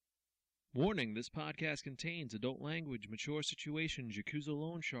Warning, this podcast contains adult language, mature situations, Yakuza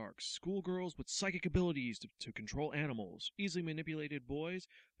loan sharks, schoolgirls with psychic abilities to control animals, easily manipulated boys,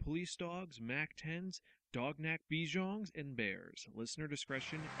 police dogs, MAC-10s, dog-knack Bijongs, and bears. Listener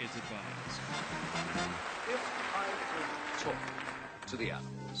discretion is advised. If I could talk to the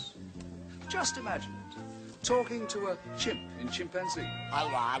animals, just imagine it. Talking to a chimp in chimpanzee.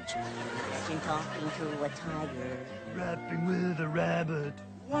 I want to imagine talking to a tiger. Rapping with a rabbit.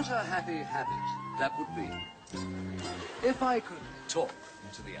 What a happy habit that would be. If I could talk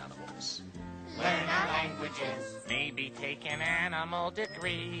to the animals. Learn our languages, maybe take an animal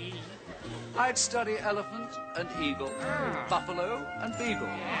degree. I'd study elephant and eagle, buffalo and beagle,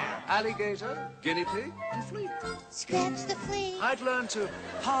 alligator, guinea pig and flea. Scratch the flea. I'd learn to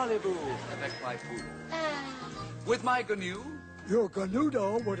parlez-vous avec my food. With my GNU. Your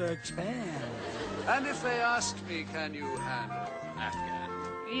Ganudo would expand. And if they asked me, can you handle Afghan?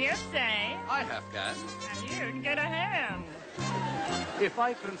 You say, I have can. and you'd get a hand. If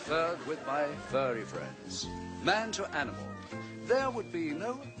I conferred with my furry friends, man to animal, there would be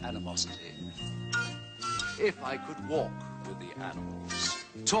no animosity. If I could walk with the animals,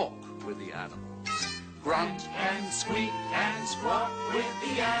 talk with the animals, grunt And squeak and squawk with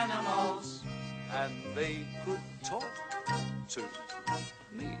the animals. and they could talk to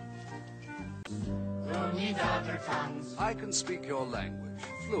me. Who needs other tongues? I can speak your language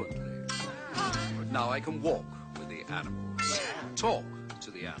fluently. Now I can walk with the animals, talk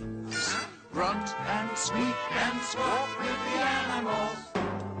to the animals, grunt and squeak and squawk with the animals,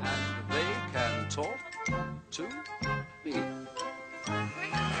 and they can talk to me.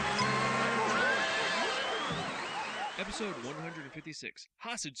 Episode 156,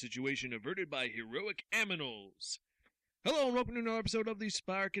 Hostage Situation Averted by Heroic Aminals. Hello and welcome to another episode of the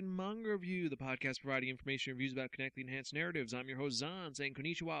Sparkin Manga Review, the podcast providing information and reviews about connecting enhanced narratives. I'm your host Zan, saying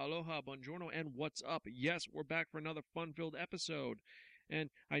konnichiwa, aloha, buongiorno, and what's up? Yes, we're back for another fun-filled episode.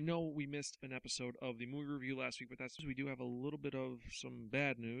 And I know we missed an episode of the movie review last week, but that's because we do have a little bit of some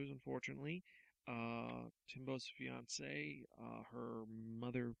bad news, unfortunately. Timbo's fiance, her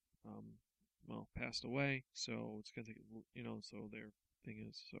mother, passed away, so it's gonna take, so their thing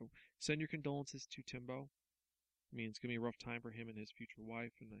is, so send your condolences to Timbo. I mean, it's going to be a rough time for him and his future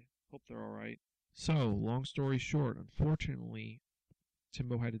wife, and I hope they're all right. So, long story short, unfortunately,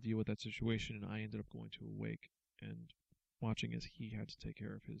 Timbo had to deal with that situation, and I ended up going to a wake and watching as he had to take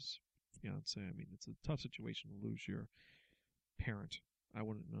care of his fiancée. I mean, it's a tough situation to lose your parent. I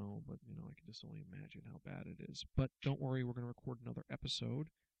wouldn't know, but, I can just only imagine how bad it is. But don't worry, we're going to record another episode,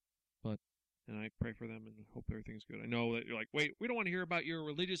 and I pray for them and hope everything's good. I know that you're like, wait, we don't want to hear about your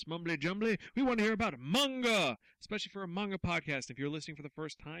religious mumbly-jumbly. We want to hear about manga, especially for a manga podcast. If you're listening for the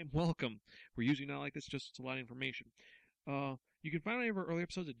first time, welcome. We're usually not like this, just a lot of information. You can find any of our early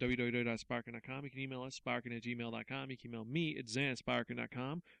episodes at www.sparkin.com. You can email us, sparkin@gmail.com. You can email me at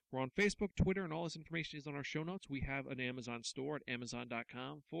zan@sparkin.com. We're on Facebook, Twitter, and all this information is on our show notes. We have an Amazon store at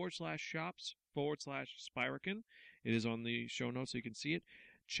amazon.com/shops/Spirakin. It is on the show notes so you can see it.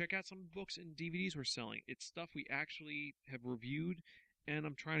 Check out some books and DVDs we're selling. It's stuff we actually have reviewed, and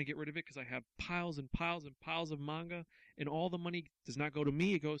I'm trying to get rid of it because I have piles and piles and piles of manga, and all the money does not go to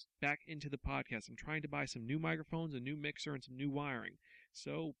me. It goes back into the podcast. I'm trying to buy some new microphones, a new mixer, and some new wiring.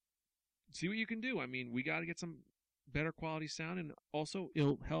 So see what you can do. I mean, we got to get some better quality sound, and also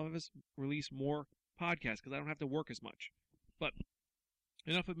it'll help us release more podcasts because I don't have to work as much. But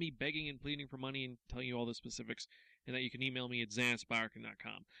enough of me begging and pleading for money and telling you all the specifics, and that you can email me at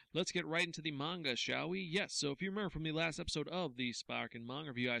zan@sparkin.com. Let's get right into the manga, shall we? Yes, so if you remember from the last episode of the Sparkin Manga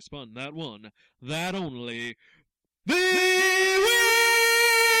Review, I spun that one, that only, the Wheel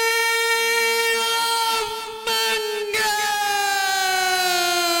of Manga!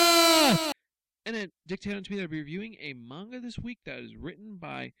 And it dictated to me that I'll be reviewing a manga this week that is written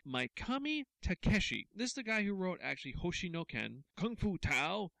by Mikami Takeshi. This is the guy who wrote, actually, Hoshi no Ken, Kung Fu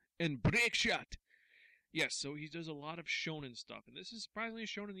Tao, and Break Shot. Yes, so he does a lot of shonen stuff, and this is surprisingly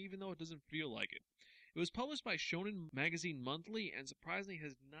shonen even though it doesn't feel like it. It was published by Shonen Magazine Monthly, and surprisingly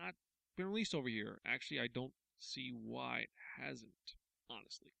has not been released over here. Actually, I don't see why it hasn't,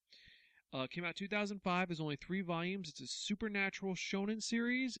 honestly. Came out 2005, there's only 3 volumes, it's a supernatural shonen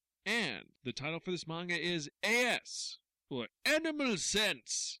series, and the title for this manga is AS, or Animal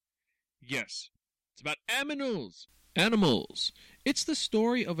Sense. Yes, it's about aminals. Animals. It's the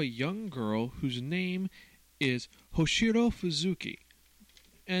story of a young girl whose name is Hoshiro Fuzuki.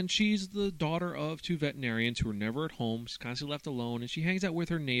 And she's the daughter of 2 veterinarians who are never at home. She's constantly left alone, and she hangs out with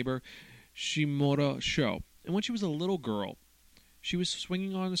her neighbor, Shimura Sho. And when she was a little girl, she was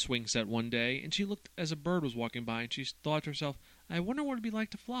swinging on a swing set one day, and she looked as a bird was walking by, and she thought to herself, I wonder what it'd be like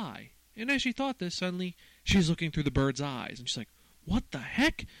to fly. And as she thought this, suddenly she's looking through the bird's eyes. And she's like, what the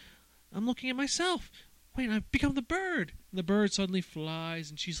heck? I'm looking at myself. Wait, I've become the bird. And the bird suddenly flies,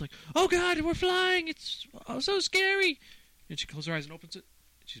 and she's like, oh God, we're flying. It's so scary. And she closes her eyes and opens it.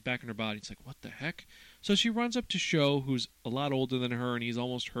 And she's back in her body. It's like, what the heck? So she runs up to Sho, who's a lot older than her, and he's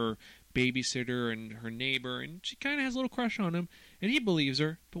almost her babysitter and her neighbor, and she kind of has a little crush on him, and he believes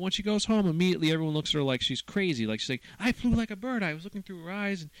her. But when she goes home, immediately everyone looks at her like she's crazy. Like she's like, I flew like a bird. I was looking through her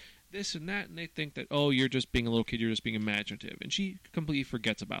eyes, and this and that, and they think that, oh, you're just being a little kid, you're just being imaginative. And she completely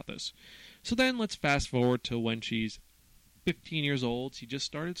forgets about this. So then let's fast forward to when she's 15 years old. She just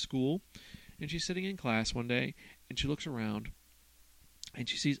started school, and she's sitting in class one day, and she looks around, and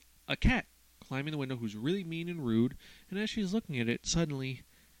she sees a cat climbing the window who's really mean and rude, and as she's looking at it, suddenly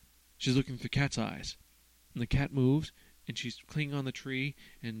she's looking through the cat's eyes. And the cat moves, and she's clinging on the tree,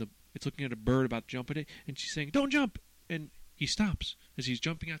 and it's looking at a bird about to jump at it, and she's saying, don't jump! And he stops. As he's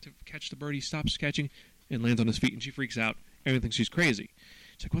jumping out to catch the bird, he stops catching and lands on his feet, and she freaks out. Everyone thinks she's crazy.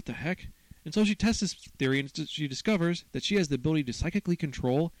 She's like, what the heck? And so she tests this theory, and she discovers that she has the ability to psychically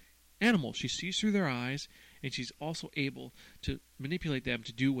control animals. She sees through their eyes, and she's also able to manipulate them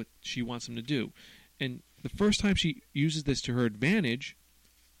to do what she wants them to do. And the first time she uses this to her advantage,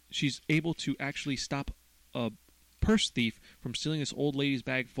 she's able to actually stop a purse thief from stealing this old lady's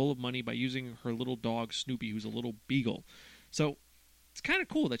bag full of money by using her little dog, Snoopy, who's a little beagle. So it's kind of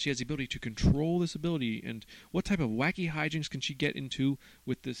cool that she has the ability to control this ability, and what type of wacky hijinks can she get into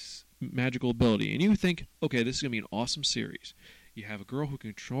with this magical ability. And you think, okay, this is going to be an awesome series. You have a girl who can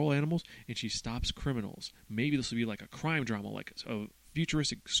control animals, and she stops criminals. Maybe this will be like a crime drama, like a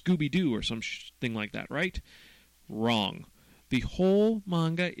futuristic Scooby-Doo or some thing like that, right? Wrong. The whole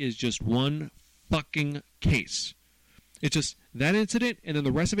manga is just one fucking case. It's just that incident, and then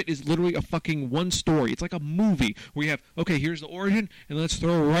the rest of it is literally a fucking one story. It's like a movie where you have, okay, here's the origin, and let's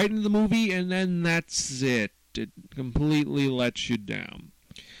throw it right into the movie, and then that's it. It completely lets you down.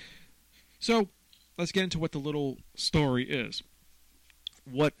 So, let's get into what the little story is.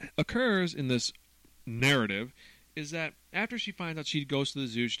 What occurs in this narrative is that after she finds out she goes to the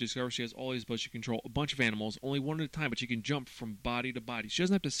zoo, she discovers she has all these abilities. She can control a bunch of animals, only one at a time, but she can jump from body to body. She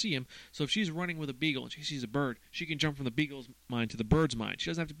doesn't have to see him, so if she's running with a beagle and she sees a bird, she can jump from the beagle's mind to the bird's mind. She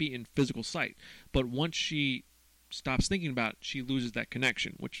doesn't have to be in physical sight. But once she stops thinking about it, she loses that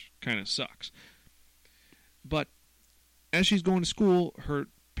connection, which kind of sucks. But as she's going to school, her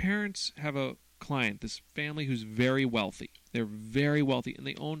parents have a client, this family who's very wealthy. They're very wealthy, and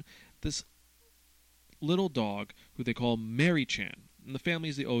they own this little dog who they call Mary-chan. And the family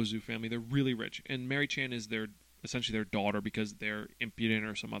is the Ozu family. They're really rich, and Mary-chan is essentially their daughter because they're impudent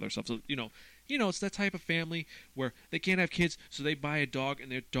or some other stuff. So you know, it's that type of family where they can't have kids, so they buy a dog,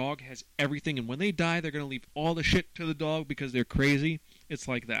 and their dog has everything. And when they die, they're going to leave all the shit to the dog because they're crazy. It's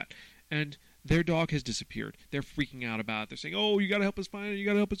like that, and their dog has disappeared. They're freaking out about it. They're saying, oh, you got to help us find it. You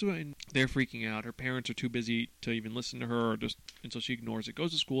got to help us find it. And they're freaking out. Her parents are too busy to even listen to her, and so she ignores it,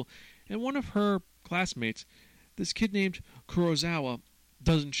 goes to school. And one of her classmates, this kid named Kurosawa,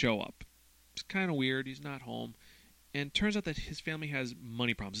 doesn't show up. It's kind of weird. He's not home. And it turns out that his family has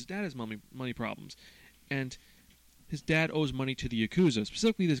money problems. His dad has money problems. And his dad owes money to the Yakuza,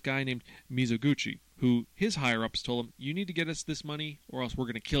 specifically this guy named Mizoguchi, who his higher-ups told him, you need to get us this money or else we're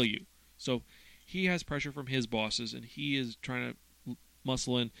going to kill you. So he has pressure from his bosses, and he is trying to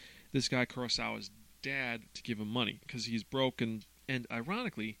muscle in this guy Kurosawa's dad to give him money because he's broke. And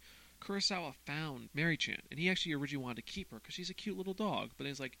ironically, Kurosawa found Mary-chan, and he actually originally wanted to keep her because she's a cute little dog. But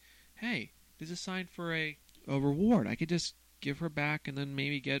he's like, hey, there's a sign for a reward. I could just give her back and then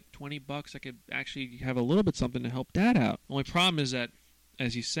maybe get $20. I could actually have a little bit something to help Dad out. The only problem is that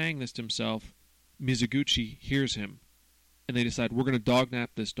as he's saying this to himself, Mizoguchi hears him. And they decide, we're going to dognap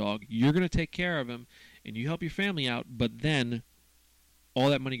this dog. You're going to take care of him, and you help your family out, but then all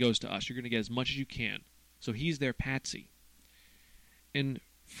that money goes to us. You're going to get as much as you can. So he's their patsy. And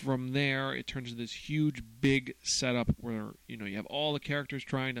from there, it turns into this huge, big setup where, you have all the characters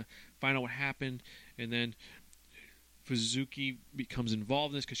trying to find out what happened, and then Fuzuki becomes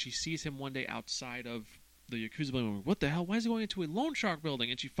involved in this because she sees him one day outside of the Yakuza building. What the hell? Why is he going into a loan shark building?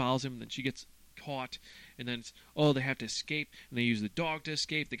 And she follows him, and then she gets caught, and then it's, they have to escape, and they use the dog to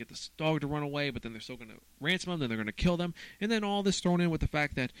escape. They get this dog to run away, but then they're still going to ransom them, then they're going to kill them, and then all this thrown in with the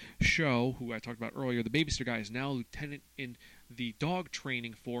fact that Sho, who I talked about earlier, the babysitter guy, is now a lieutenant in the dog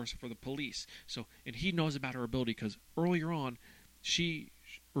training force for the police. So, and he knows about her ability because earlier on, she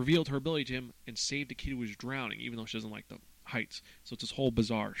revealed her ability to him and saved a kid who was drowning, even though she doesn't like the heights. So it's this whole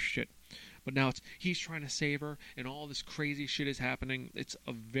bizarre shit. But now he's trying to save her, and all this crazy shit is happening. It's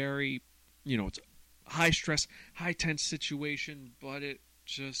a very, it's a high-stress, high-tense situation, but it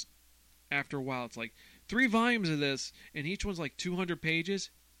just after a while, it's like 3 volumes of this, and each one's like 200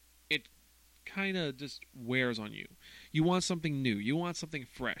 pages. It kind of just wears on you. You want something new. You want something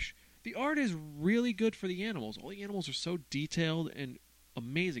fresh. The art is really good for the animals. All the animals are so detailed and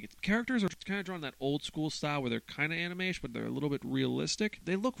amazing. Characters are kind of drawn in that old school style where they're kind of animation, but they're a little bit realistic.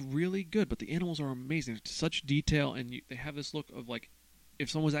 They look really good, but the animals are amazing. It's such detail, and they have this look of like if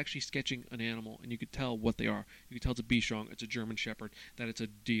someone was actually sketching an animal, and you could tell what they are. You could tell it's a Bichon, it's a German Shepherd, that it's a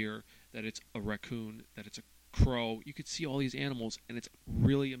deer, that it's a raccoon, that it's a crow. You could see all these animals, and it's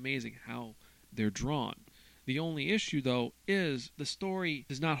really amazing how they're drawn. The only issue, though, is the story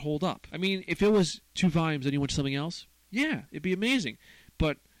does not hold up. I mean, if it was 2 volumes and you went to something else, yeah, it'd be amazing.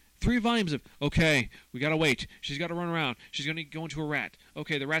 But 3 volumes of, okay, we gotta wait. She's gotta run around. She's gonna go into a rat.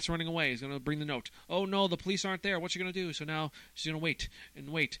 Okay, the rat's running away. He's gonna bring the note. Oh no, the police aren't there. What's she gonna do? So now she's gonna wait and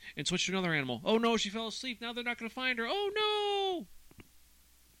switch to another animal. Oh no, she fell asleep. Now they're not gonna find her. Oh no!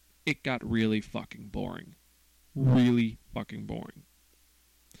 It got really fucking boring. Really fucking boring.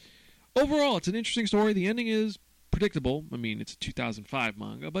 Overall, it's an interesting story. The ending is predictable. I mean, it's a 2005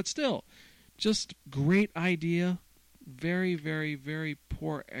 manga, but still, just great idea. Very, very, very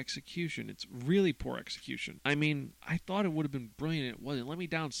poor execution. It's really poor execution. I mean, I thought it would have been brilliant. It wasn't. It let me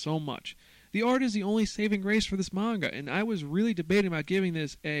down so much. The art is the only saving grace for this manga, and I was really debating about giving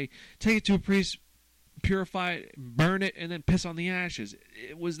this a take it to a priest, purify it, burn it, and then piss on the ashes.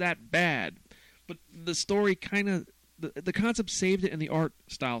 It was that bad. But the story kind of... The concept saved it, and the art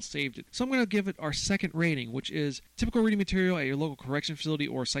style saved it. So I'm going to give it our second rating, which is typical reading material at your local correction facility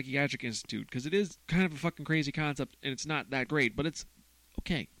or psychiatric institute, because it is kind of a fucking crazy concept, and it's not that great, but it's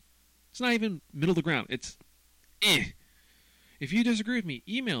okay. It's not even middle of the ground. It's eh. If you disagree with me,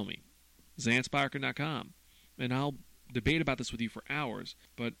 email me, zanspirekin.com, and I'll debate about this with you for hours,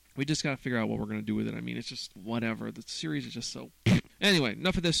 but we just got to figure out what we're going to do with it. I mean, it's just whatever. The series is just so... Anyway,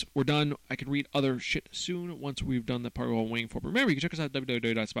 enough of this. We're done. I can read other shit soon once we've done the part we're waiting for. But remember, you can check us out at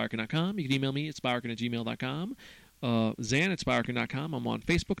www.spirekin.com. You can email me at spirekin@gmail.com. Zan at spirekin.com. I'm on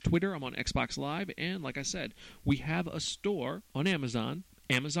Facebook, Twitter. I'm on Xbox Live. And like I said, we have a store on Amazon,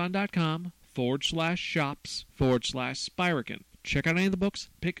 amazon.com/shops/Spirekin. Check out any of the books,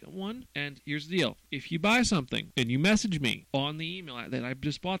 pick one, and here's the deal. If you buy something and you message me on the email that I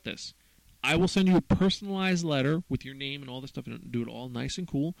just bought this, I will send you a personalized letter with your name and all this stuff and do it all nice and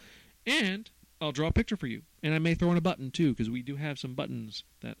cool. And I'll draw a picture for you. And I may throw in a button, too, because we do have some buttons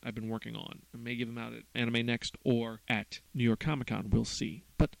that I've been working on. I may give them out at Anime Next or at New York Comic Con. We'll see.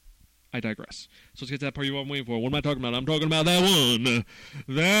 But I digress. So let's get to that part you've been waiting for. What am I talking about? I'm talking about that one.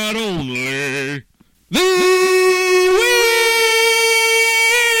 That only. The Wheel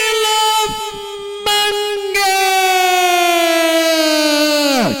of Manga!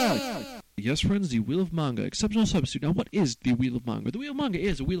 Yes, friends, the Wheel of Manga. Exceptional substitute. Now, what is the Wheel of Manga? The Wheel of Manga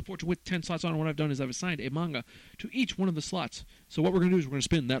is a Wheel of Fortune with 10 slots on it. What I've done is I've assigned a manga to each one of the slots. So what we're going to do is we're going to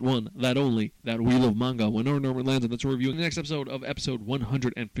spin that one, that only, that Wheel of Manga. Whenever it lands, and that's what we're reviewing the next episode of episode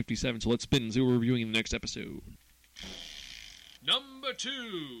 157. So let's spin and see what we're reviewing in the next episode. Number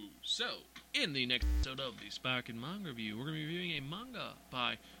 2. So, in the next episode of the Spirekin Manga Review, we're going to be reviewing a manga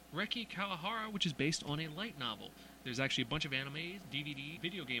by Reki Kawahara, which is based on a light novel. There's actually a bunch of animes, DVD,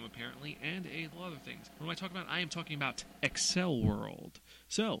 video game apparently, and a lot of other things. What am I talking about? I am talking about Excel World.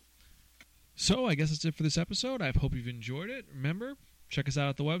 So I guess that's it for this episode. I hope you've enjoyed it. Remember, check us out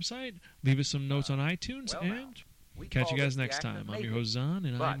at the website, leave us some notes on iTunes, and catch you guys next time. I'm your host, Zahn,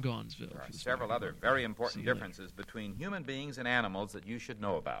 and I'm Gonzville. There are several other very important differences between human beings and animals that you should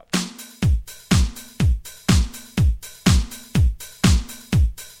know about.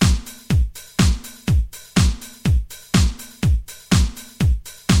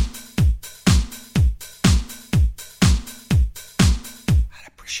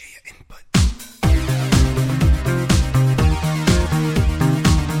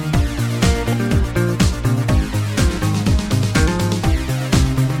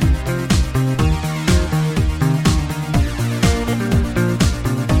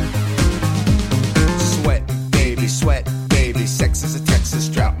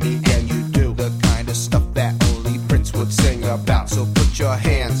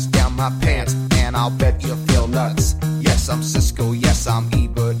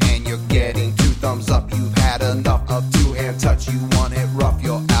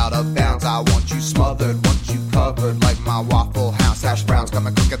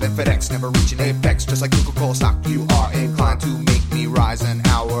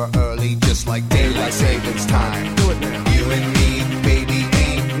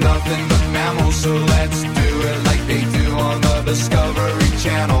 Discovery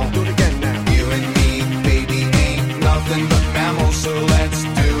Channel. Do it again now. You and me, baby, ain't nothing but mammals, so let's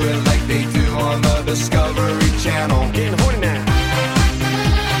do it like they do. Discovery Channel. Getting horny now.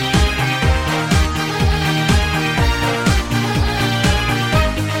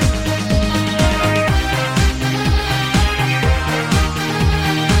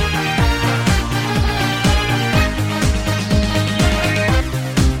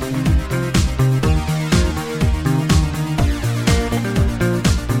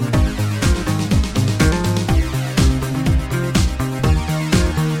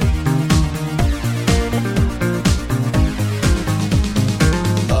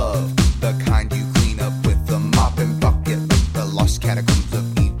 The kind you clean up with a mop and bucket, like the lost catacombs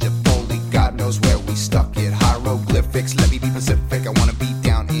of Egypt. Only God knows where we stuck it. Hieroglyphics, let me be Pacific. I wanna be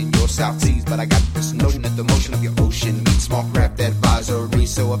down in your South Seas, but I got this notion that the motion of your ocean meets small craft advisory.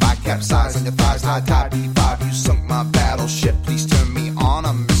 So if I capsize on your thighs, high tide B5, you sunk my battleship. Please turn me on.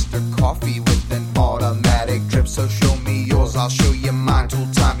 I'm Mr. Coffee with an automatic drip. So show me yours, I'll show you mine. Tool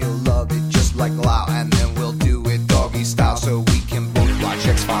time, you'll love it just like Lao, and then we'll do it doggy style so we can both watch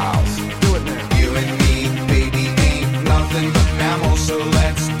X-Files. Do it now. You and me, baby, ain't nothing but mammals, so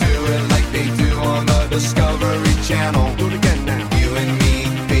let's do it like they do on the Discovery Channel. Do it again now. You and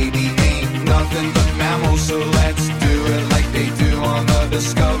me, baby, ain't nothing but mammals, so let's do it like they do on the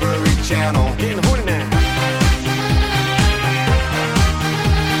Discovery Channel. Getting horny now.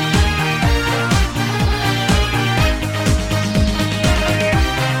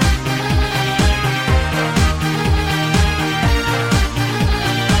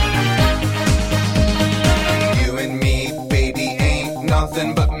 You and me, baby, ain't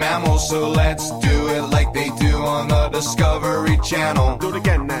nothing but mammals, so let's do it like they do on the Discovery Channel. Do it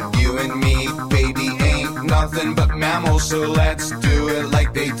again now. You and me, baby, ain't nothing but mammals, so let's do it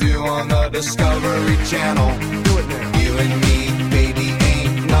like they do on the Discovery Channel. Do it now. You and me, baby,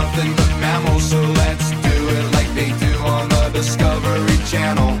 ain't nothing but mammals, so let's do it like they do on the Discovery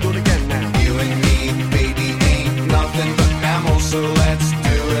Channel.